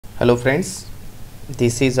Hello friends,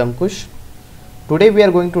 this is Ankush. Today we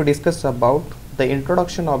are going to discuss about the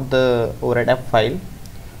introduction of the Oratab file,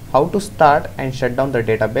 how to start and shut down the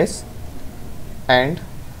database, and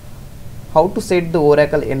how to set the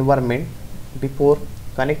Oracle environment before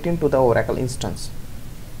connecting to the Oracle instance.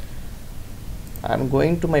 I am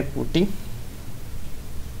going to my Putty.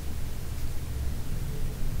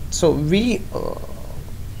 So we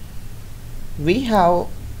have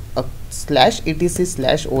a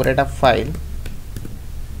 /etc/Oratab file.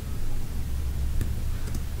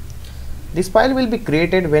 This file will be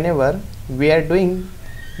created whenever we are doing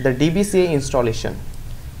the DBCA installation.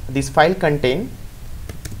 This file contains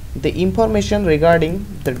the information regarding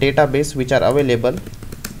the database which are available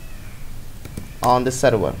on the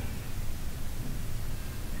server.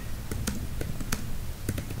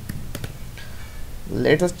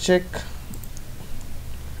 Let us check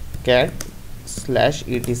cat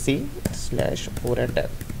 /etc/Oratab.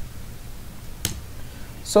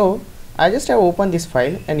 So I just have opened this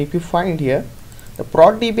file, and if you find here the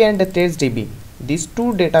prod DB and the test DB, these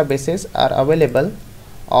two databases are available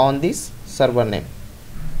on this server name.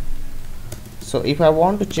 So if I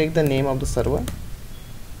want to check the name of the server,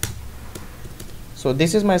 so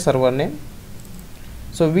this is my server name.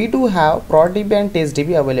 So we do have prod DB and test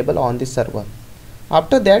DB available on this server.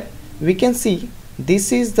 After that, we can see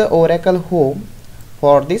this is the Oracle home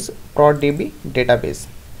for this prod DB database,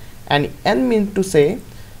 and N means to say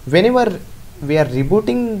whenever we are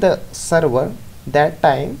rebooting the server, that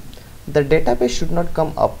time the database should not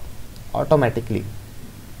come up automatically.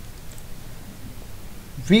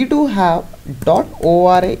 We do have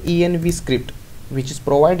 .oraenv script which is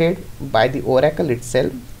provided by the Oracle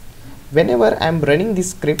itself. Whenever I am running this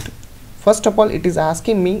script, first of all it is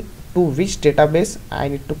asking me to which database I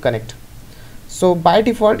need to connect. So by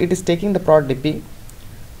default it is taking the prod DB.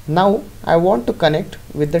 Now I want to connect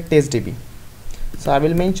with the test DB, so I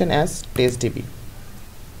will mention as test DB.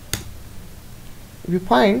 We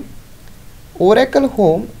find Oracle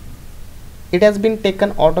home, it has been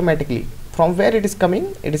taken automatically. From where it is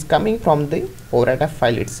coming? It is coming from the Oratab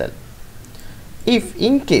file itself. If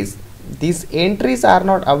in case these entries are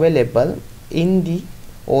not available in the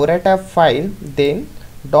Oratab file, then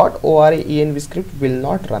 .oraenv script will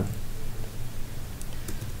not run.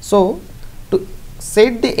 So to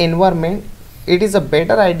set the environment, it is a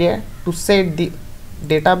better idea to set the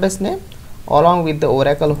database name along with the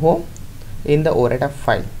Oracle home in the Oratab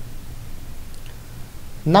file.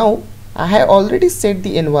 Now I have already set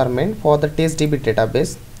the environment for the test DB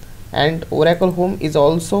database, and Oracle home is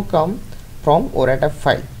also come from Oratab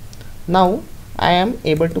file. Now I am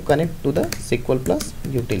able to connect to the SQL Plus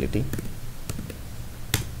utility.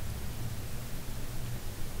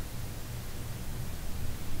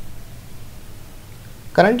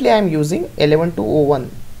 Currently I am using 11.2.01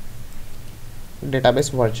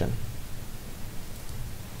 database version.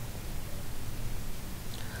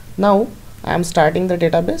 Now I am starting the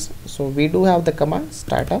database, so we do have the command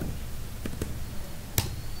startup.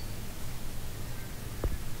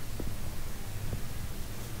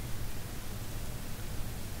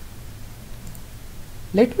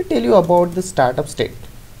 Let me tell you about the startup state.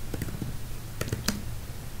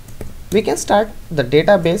 We can start the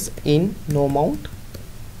database in no mount,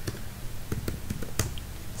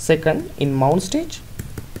 second in mount stage,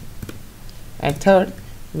 and third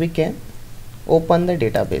we can open the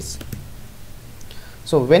database.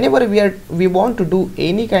 So whenever we want to do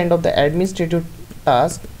any kind of the administrative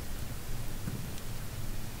task,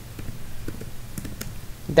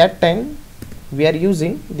 that time we are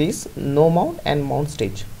using this no mount and mount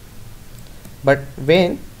stage. But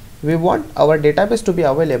when we want our database to be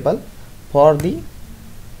available for the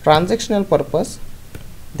transactional purpose,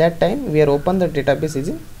 that time we are open the database is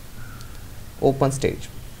in open stage.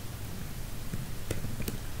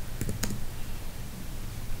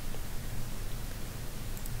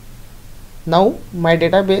 Now my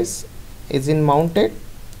database is in mounted,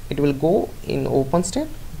 it will go in open state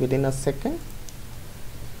within a second.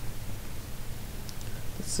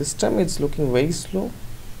 The system is looking very slow.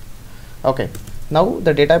 Okay, now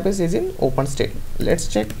the database is in open state. Let's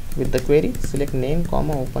check with the query. Select name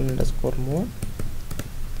comma open underscore mode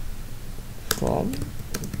from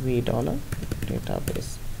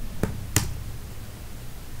 $database.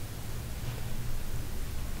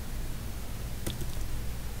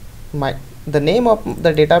 The name of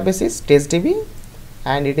the database is test DB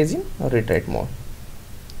and it is in read write mode.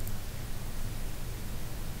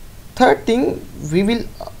 Third thing, we will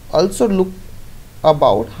also look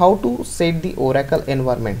about how to set the Oracle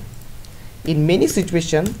environment. In many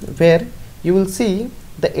situations where you will see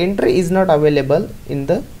the entry is not available in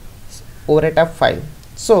the Oratab file,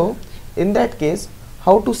 So in that case,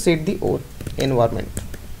 how to set the environment?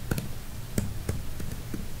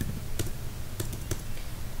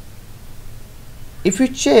 If you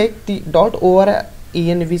check the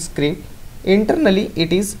 .env script, internally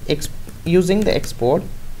it is using the export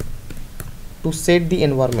to set the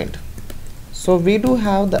environment. So we do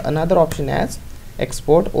have the another option as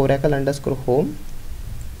export Oracle_home.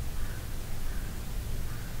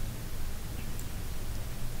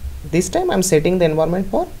 This time I'm setting the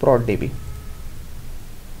environment for prod_db.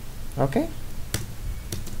 Okay.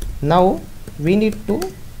 Now we need to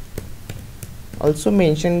also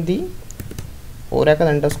mention the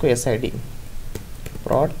Oracle_SID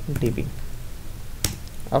prod_db.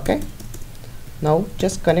 Okay. Now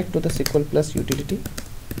just connect to the SQL Plus utility.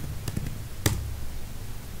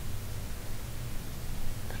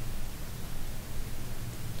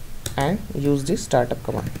 And use this startup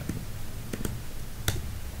command.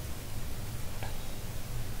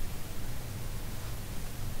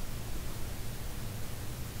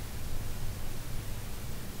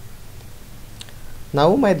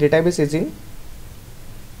 Now my database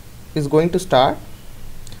is going to start.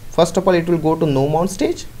 First of all, it will go to no mount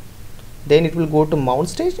stage, then it will go to mount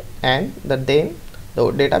stage, and then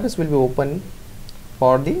the database will be open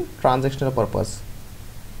for the transactional purpose.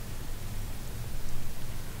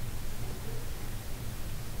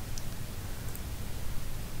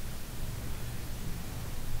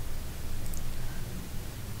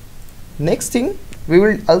 Next thing, we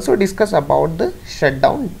will also discuss about the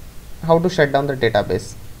shutdown, how to shut down the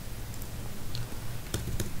database.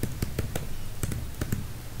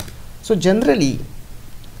 So generally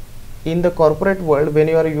in the corporate world, when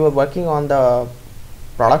you are working on the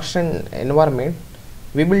production environment,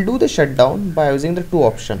 we will do the shutdown by using the two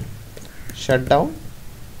options: shutdown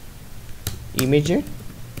immediate,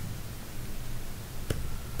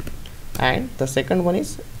 and the second one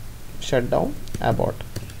is shutdown abort.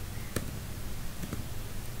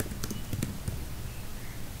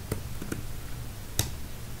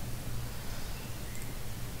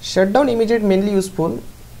 Shutdown immediate mainly useful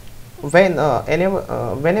when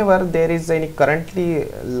whenever there is any currently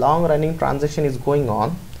long running transaction is going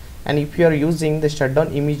on, and if you are using the shutdown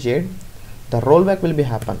immediate, the rollback will be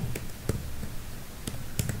happen.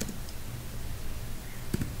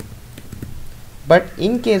 But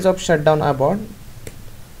in case of shutdown abort,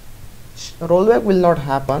 rollback will not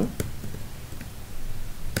happen.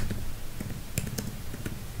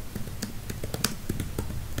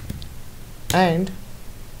 And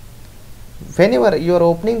whenever you are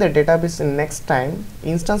opening the database in next time,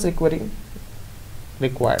 instance recovery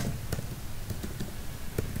required.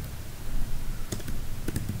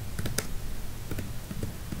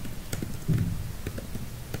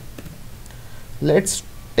 Let's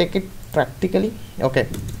take it practically. Okay,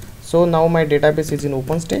 so now my database is in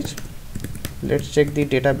open stage. Let's check the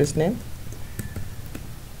database name.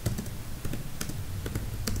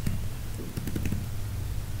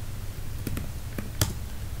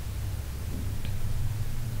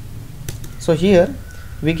 So here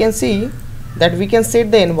we can see that we can set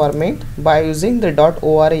the environment by using the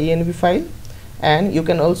 .oraenv file, and you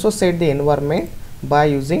can also set the environment by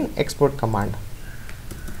using export command.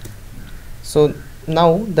 So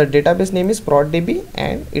now the database name is prod_db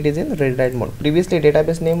and it is in read-write mode. Previously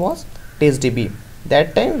database name was testdb.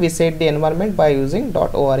 That time we set the environment by using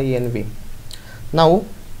 .oraenv. Now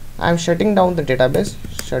I am shutting down the database.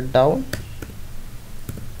 Shutdown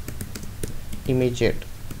immediate.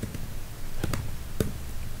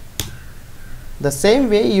 The same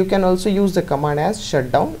way you can also use the command as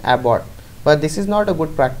shutdown abort, but this is not a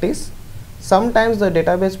good practice. Sometimes the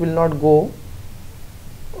database will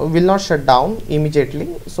not shut down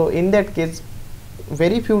immediately. So in that case,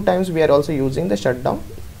 very few times we are also using the shutdown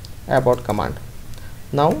abort command.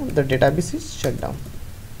 Now the database is shut down.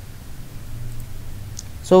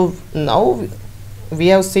 So now we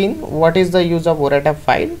have seen what is the use of Oratab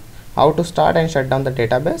file, how to start and shut down the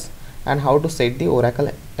database, and how to set the Oracle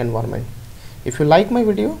environment. If you like my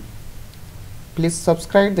video, please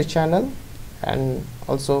subscribe the channel and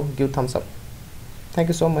also give thumbs up. Thank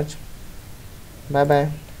you so much. Bye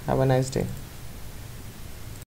bye. Have a nice day.